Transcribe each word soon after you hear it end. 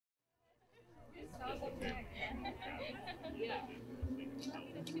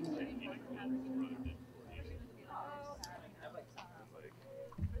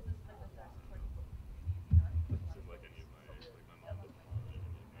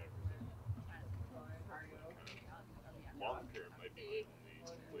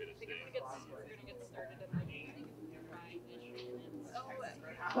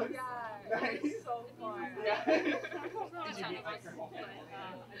Oh yeah, it's so fun. Yeah.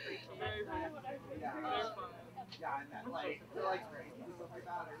 Yeah, and that like they're like stuff like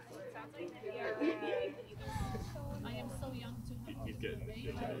that. I am so young to have He's getting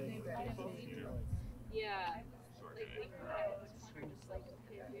yeah.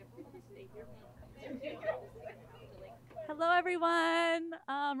 Hello, everyone.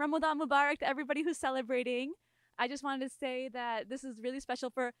 Ramadan Mubarak to everybody who's celebrating. I just wanted to say that this is really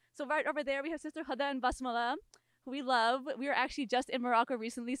special so right over there, we have Sister Hada and Basmala, who we love. We were actually just in Morocco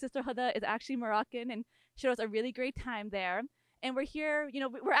recently. Sister Hada is actually Moroccan and showed us a really great time there. And we're here,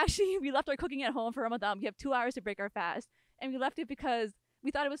 we left our cooking at home for Ramadan. We have 2 hours to break our fast. And we left it because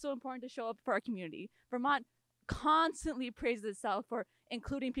we thought it was so important to show up for our community. Vermont constantly praises itself for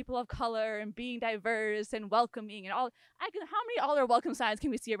including people of color and being diverse and welcoming and all. How many all our welcome signs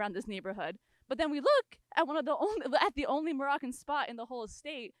can we see around this neighborhood? But then we look at the only Moroccan spot in the whole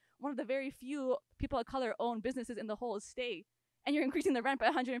state, one of the very few people of color owned businesses in the whole state, and you're increasing the rent by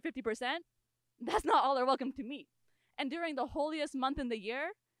 150%. That's not all they're welcome to meet. And during the holiest month in the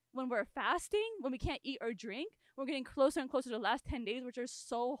year, when we're fasting, when we can't eat or drink, we're getting closer and closer to the last 10 days, which are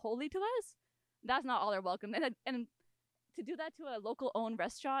so holy to us. That's not all they're welcome. And to do that to a local owned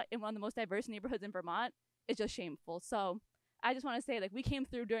restaurant in one of the most diverse neighborhoods in Vermont is just shameful. So I just want to say, we came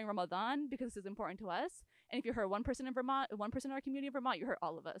through during Ramadan because this is important to us. And if you hurt one person in Vermont, one person in our community in Vermont, you hurt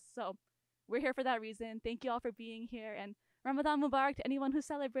all of us. So we're here for that reason. Thank you all for being here. And Ramadan Mubarak to anyone who's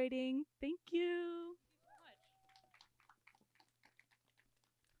celebrating. Thank you.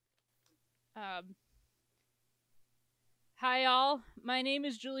 Hi all, my name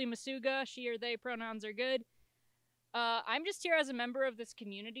is Julie Masuga. She or they pronouns are good. I'm just here as a member of this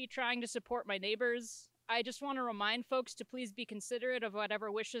community trying to support my neighbors. I just want to remind folks to please be considerate of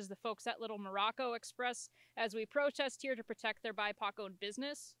whatever wishes the folks at Little Morocco express as we protest here to protect their BIPOC-owned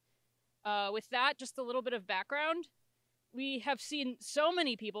business. With that, just a little bit of background. We have seen so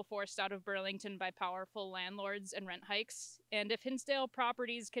many people forced out of Burlington by powerful landlords and rent hikes, and if Hinsdale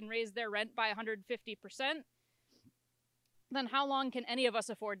Properties can raise their rent by 150%, then how long can any of us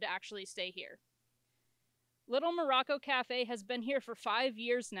afford to actually stay here? Little Morocco Cafe has been here for 5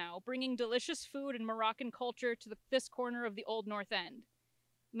 years now, bringing delicious food and Moroccan culture to this corner of the Old North End.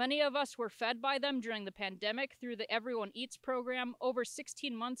 Many of us were fed by them during the pandemic through the Everyone Eats program. Over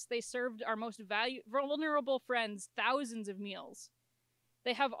 16 months, they served our most vulnerable friends thousands of meals.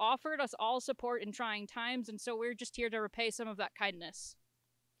 They have offered us all support in trying times, and so we're just here to repay some of that kindness.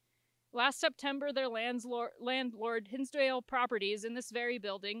 Last September, their landlord, Hinsdale Properties, in this very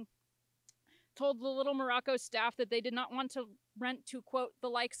building, told the Little Morocco staff that they did not want to rent to, quote, the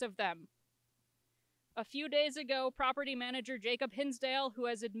likes of them. A few days ago, property manager Jacob Hinsdale, who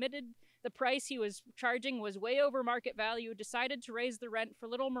has admitted the price he was charging was way over market value, decided to raise the rent for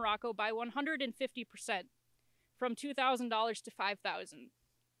Little Morocco by 150%, from $2,000 to $5,000.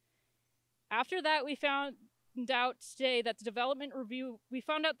 After that, we found out today that the development review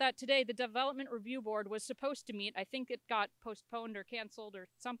board was supposed to meet. I think it got postponed or canceled or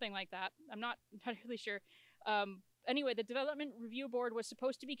something like that. I'm not really sure. Anyway, the development review board was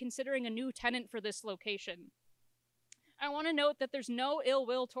supposed to be considering a new tenant for this location. I want to note that there's no ill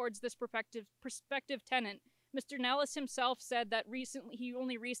will towards this prospective tenant. Mr. Nellis himself said that he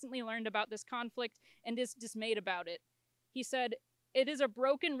only recently learned about this conflict and is dismayed about it. He said, "It is a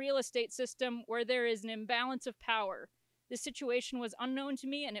broken real estate system where there is an imbalance of power. This situation was unknown to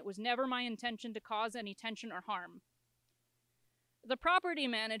me, and it was never my intention to cause any tension or harm." The property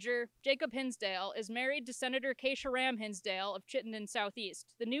manager, Jacob Hinsdale, is married to Senator Keisha Ram Hinsdale of Chittenden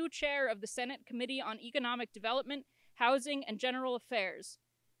Southeast, the new chair of the Senate Committee on Economic Development, Housing, and General Affairs.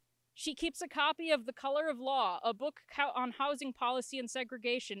 She keeps a copy of The Color of Law, a book on housing policy and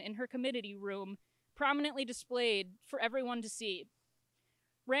segregation, in her committee room, prominently displayed for everyone to see.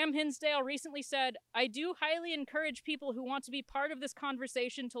 Ram Hinsdale recently said, "I do highly encourage people who want to be part of this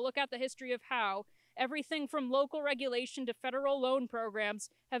conversation to look at the history of how everything from local regulation to federal loan programs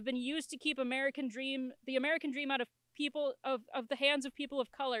have been used to keep the American dream out of the hands of people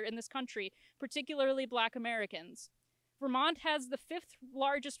of color in this country, particularly Black Americans. Vermont has the 5th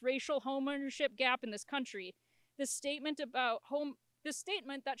largest racial homeownership gap in this country. This statement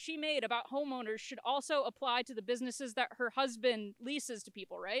that she made about homeowners should also apply to the businesses that her husband leases to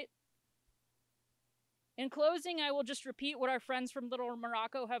people, right? In closing, I will just repeat what our friends from Little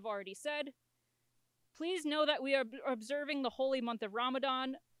Morocco have already said. Please know that we are observing the holy month of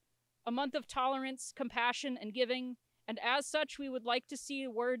Ramadan, a month of tolerance, compassion, and giving, and as such, we would like to see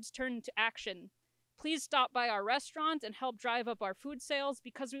words turn into action. Please stop by our restaurant and help drive up our food sales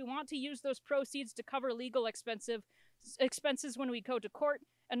because we want to use those proceeds to cover legal expenses when we go to court,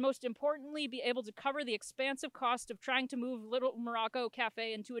 and most importantly, be able to cover the expansive cost of trying to move Little Morocco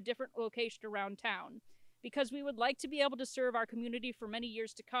Cafe into a different location around town. Because we would like to be able to serve our community for many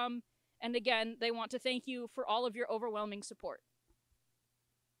years to come, and again, they want to thank you for all of your overwhelming support.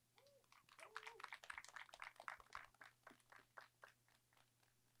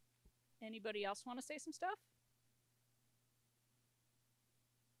 Anybody else want to say some stuff?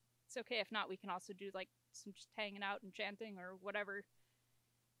 It's okay if not, we can also do like some just hanging out and chanting or whatever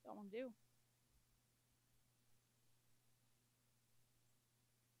y'all want to do.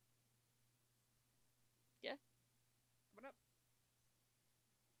 Yeah? What up?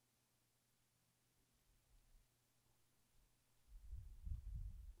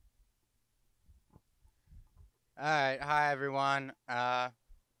 All right, hi everyone. My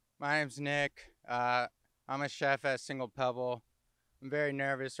name's Nick. I'm a chef at Single Pebble. I'm very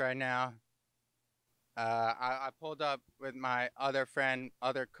nervous right now. I pulled up with my other friend,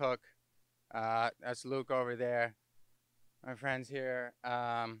 other cook. That's Luke over there. My friend's here.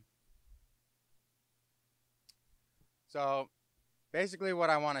 So basically what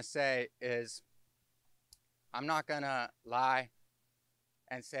I want to say is I'm not going to lie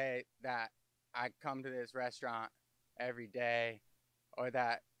and say that I come to this restaurant every day or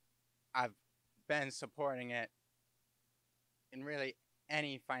that I've been supporting it in really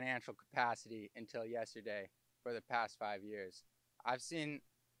any financial capacity until yesterday for the past 5 years. I've seen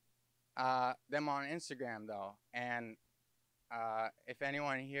them on Instagram though, and if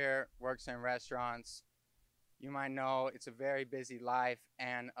anyone here works in restaurants, you might know it's a very busy life,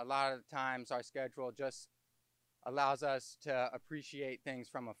 and a lot of the times our schedule just allows us to appreciate things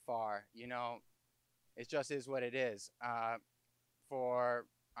from afar. You know, it just is what it is. For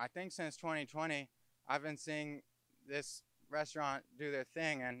I think since 2020, I've been seeing this restaurant do their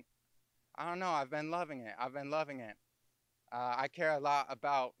thing, and I don't know, I've been loving it. I care a lot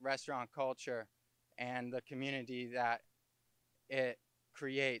about restaurant culture and the community that it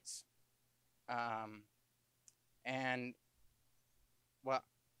creates. And what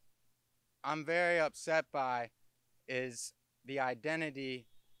I'm very upset by is the identity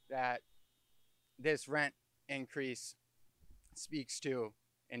that this rent increase speaks to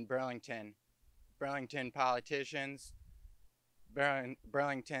in Burlington. Burlington politicians, the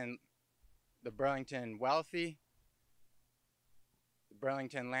Burlington wealthy, the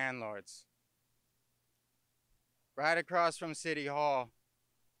Burlington landlords. Right across from City Hall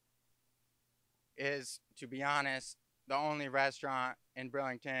is, to be honest, the only restaurant in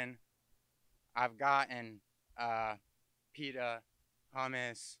Burlington I've gotten pita,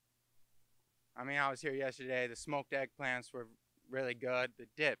 hummus. I mean, I was here yesterday. The smoked eggplants were really good. The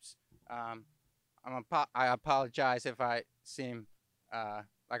dips. I apologize if I seem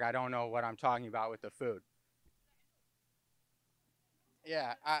like I don't know what I'm talking about with the food.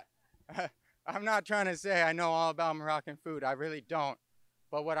 Yeah, I'm not trying to say I know all about Moroccan food. I really don't.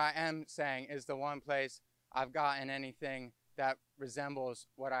 But what I am saying is the one place I've gotten anything that resembles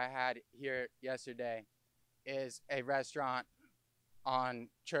what I had here yesterday is a restaurant on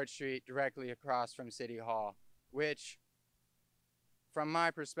Church Street directly across from City Hall, which from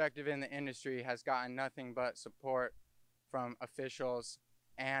my perspective in the industry has gotten nothing but support from officials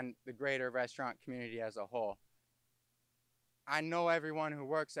and the greater restaurant community as a whole. I know everyone who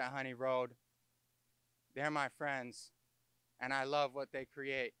works at Honey Road. They're my friends, and I love what they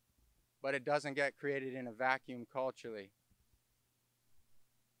create, but it doesn't get created in a vacuum culturally.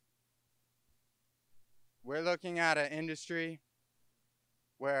 We're looking at an industry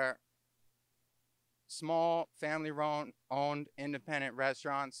where small family-owned independent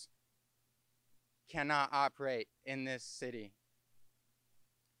restaurants cannot operate in this city.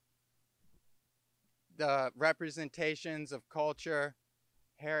 The representations of culture,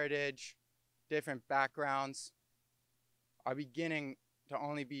 heritage, different backgrounds are beginning to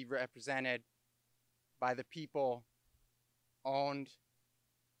only be represented by the people owned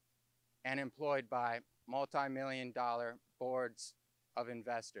and employed by multi-million-dollar boards of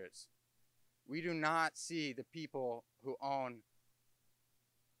investors. We do not see the people who own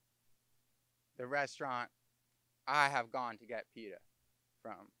the restaurant I have gone to get pita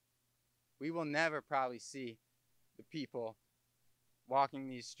from. We will never probably see the people walking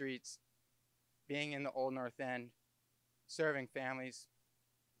these streets, being in the Old North End, serving families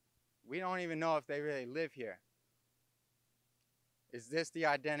we don't even know if they really live here. Is this the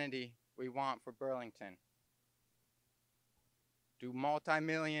identity we want for Burlington? Do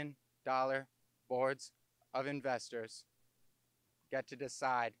multi-million-dollar boards of investors get to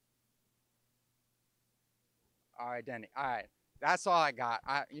decide our identity? All right, that's all I got.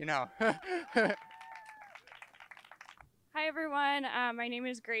 Hi everyone, my name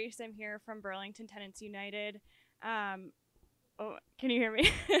is Grace. I'm here from Burlington Tenants United. Oh, can you hear me?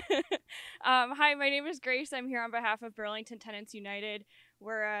 Hi, my name is Grace. I'm here on behalf of Burlington Tenants United.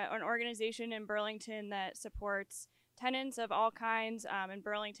 We're an organization in Burlington that supports tenants of all kinds in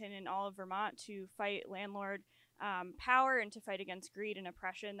Burlington and all of Vermont to fight landlord power and to fight against greed and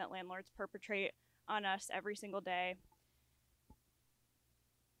oppression that landlords perpetrate on us every single day.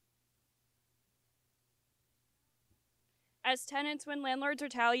 As tenants, when landlords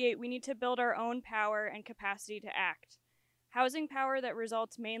retaliate, we need to build our own power and capacity to act. Housing power that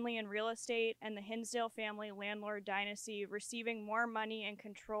results mainly in real estate and the Hinsdale family landlord dynasty receiving more money and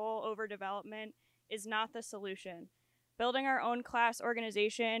control over development is not the solution. Building our own class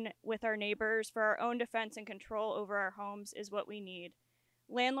organization with our neighbors for our own defense and control over our homes is what we need.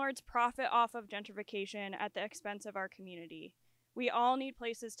 Landlords profit off of gentrification at the expense of our community. We all need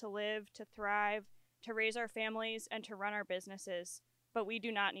places to live, to thrive, to raise our families, and to run our businesses, but we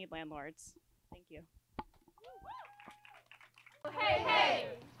do not need landlords. Thank you. Hey,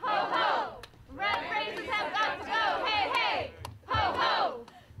 hey, ho, ho, rent raises have got to go. Hey, hey, ho, ho,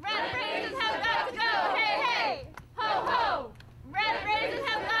 rent raises have got to go. Hey, hey, ho, ho, rent raises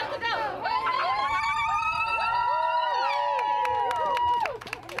have got to go.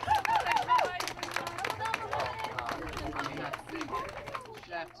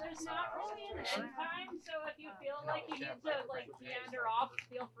 There's not really an end time, so if you feel like you need to meander off,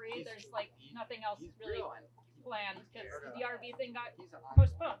 feel free. There's nothing else really planned because the RV thing got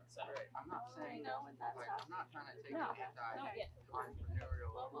postponed. So I'm not saying I'm not trying to take not yet.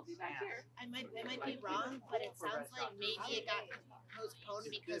 We'll be back here. I might be wrong, but it sounds like maybe it got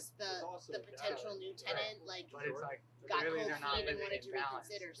postponed because the potential new tenant got cold feet and wanted to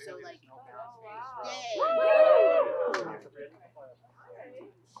reconsider. So yay!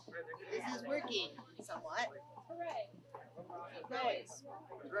 This is working somewhat. Hooray! Noise.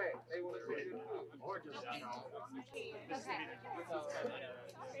 Right. They want to say or just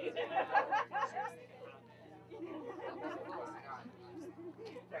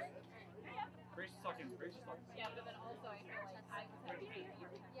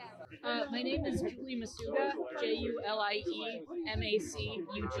My name is Julie Masuga, Juliemacuga. I use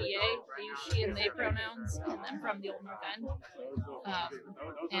she and they pronouns, and I'm from the Old North End.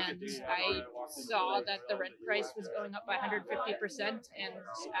 And I saw that the rent price was going up by 150% and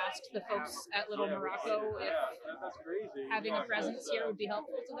asked the folks at Little Morocco if having a presence here would be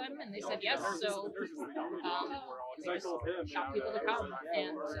helpful to them, and they said yes. So they just shop people to come,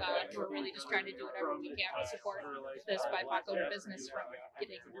 and we're really just trying to do whatever we can to support this BIPOC owner business from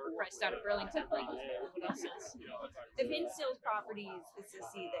getting priced out of Burlington like everyone else is. If Hinsdale Properties is to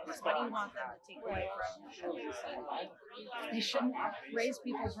see this, what do you want them to take away from? They shouldn't raise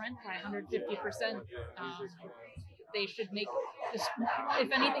people's rent by 150%. They should make this, if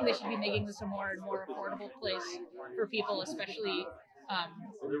anything, they should be making this a more and more affordable place for people, especially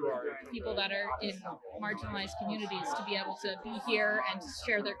people that are in marginalized communities, to be able to be here and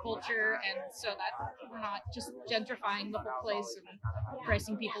share their culture, and so that we're not just gentrifying the whole place and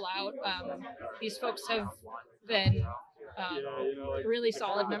pricing people out. These folks have been really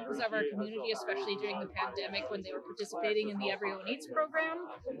solid members of our community, especially during the pandemic when they were participating in the Everyone Eats program.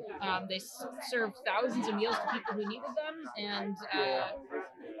 They served thousands of meals to people who needed them, and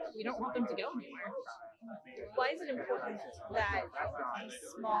we don't want them to go anywhere. Why is it important that these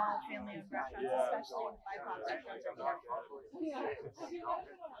small family-owned restaurants, especially BIPOC restaurants, are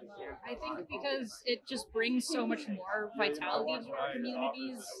here? I think because it just brings so much more vitality to our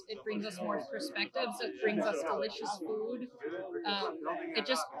communities. It brings us more perspectives. It brings us delicious food. It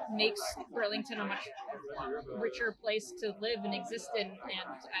just makes Burlington a much richer place to live and exist in.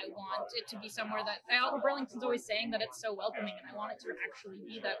 And I want it to be somewhere that Burlington's always saying that it's so welcoming, and I want it to actually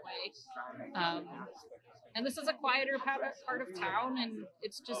be that way. And this is a quieter part of town, and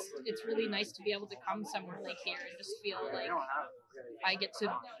it's really nice to be able to come somewhere like here and just feel like I get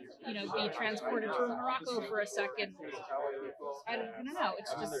to, be transported to Morocco for a second. I don't know.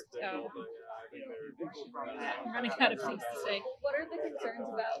 It's just, I'm running out of things to say. What are the concerns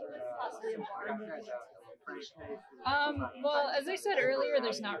about possibly a bar moving Well, as I said earlier,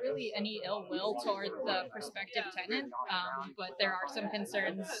 there's not really any ill will toward the prospective tenant, but there are some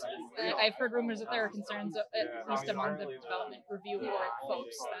concerns. I've heard rumors that there are concerns, at least among the development review board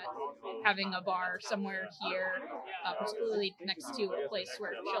folks, that having a bar somewhere here, particularly next to a place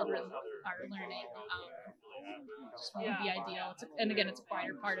where children are learning, just wouldn't be ideal. And again, it's a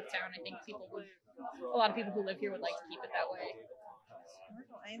quieter part of town. I think a lot of people who live here would like to keep it that way.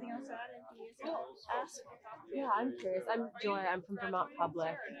 Anything else to add? Anything you ask? Yeah, I'm curious. I'm Joy. I'm from Vermont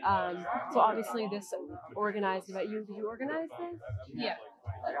Public. So obviously this organized event. Did you organize this? Yeah.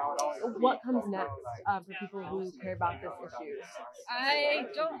 What comes next for people who care about this issue? I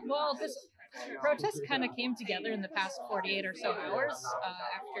don't. Well, this protest kind of came together in the past 48 or so hours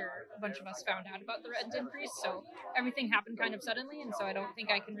after a bunch of us found out about the rent increase. So everything happened kind of suddenly, and so I don't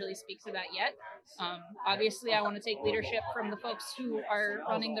think I can really speak to that yet. Obviously, I want to take leadership from the folks who are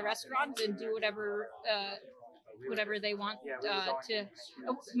running the restaurant and do whatever they want to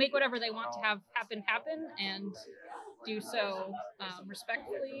make whatever they want to have happen, and do so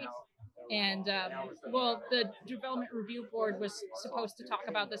respectfully. And well, the development review board was supposed to talk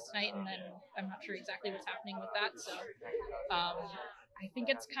about this tonight, and then I'm not sure exactly what's happening with that. So I think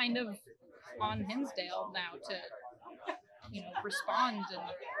it's kind of on Hinsdale now to respond and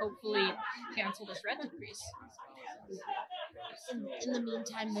hopefully cancel this rent increase. In the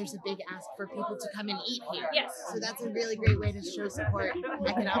meantime, there's a big ask for people to come and eat here. Yes. So that's a really great way to show support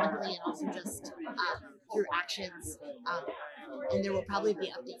economically and also just through actions. And there will probably be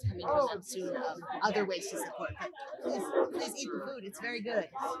updates coming from them soon of other ways to support. But please eat the food. It's very good.